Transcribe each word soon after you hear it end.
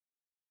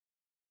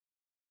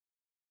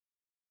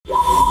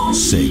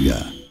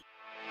Sega.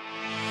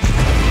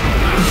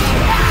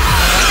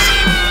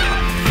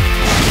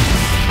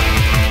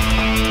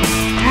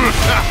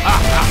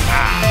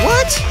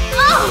 What?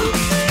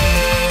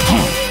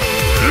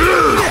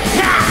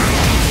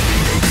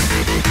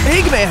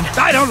 Eggman!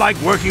 I don't like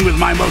working with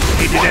my most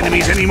hated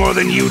enemies any more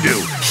than you do.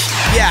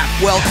 Yeah,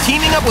 well,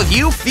 teaming up with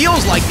you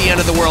feels like the end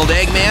of the world,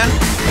 Eggman.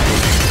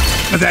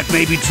 That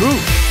may be true.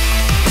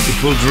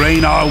 It will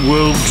drain our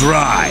world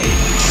dry.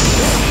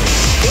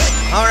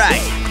 All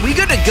right, we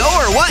good to go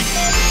or what?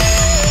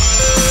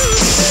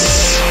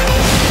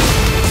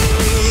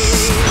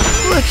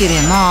 Look at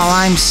him all,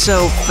 I'm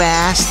so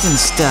fast and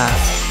stuff.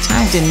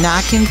 Time to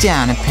knock him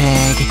down a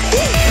peg.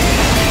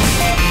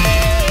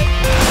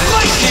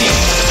 Lightning!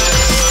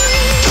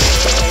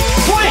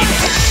 Flame!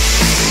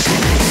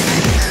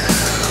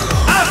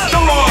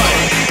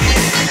 Asteroid!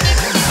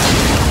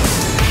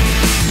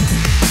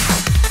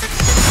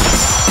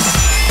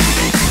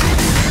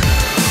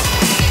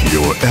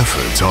 Your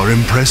efforts are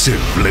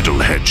impressive, little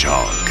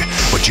hedgehog,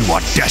 but you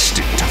are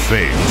destined to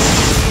fail.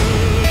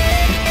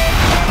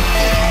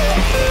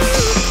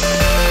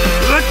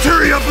 Let's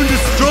hurry up and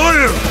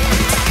destroy him!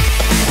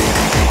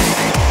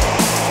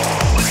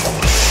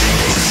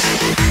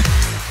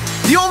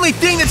 The only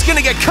thing that's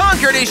gonna get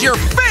conquered is your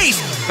face!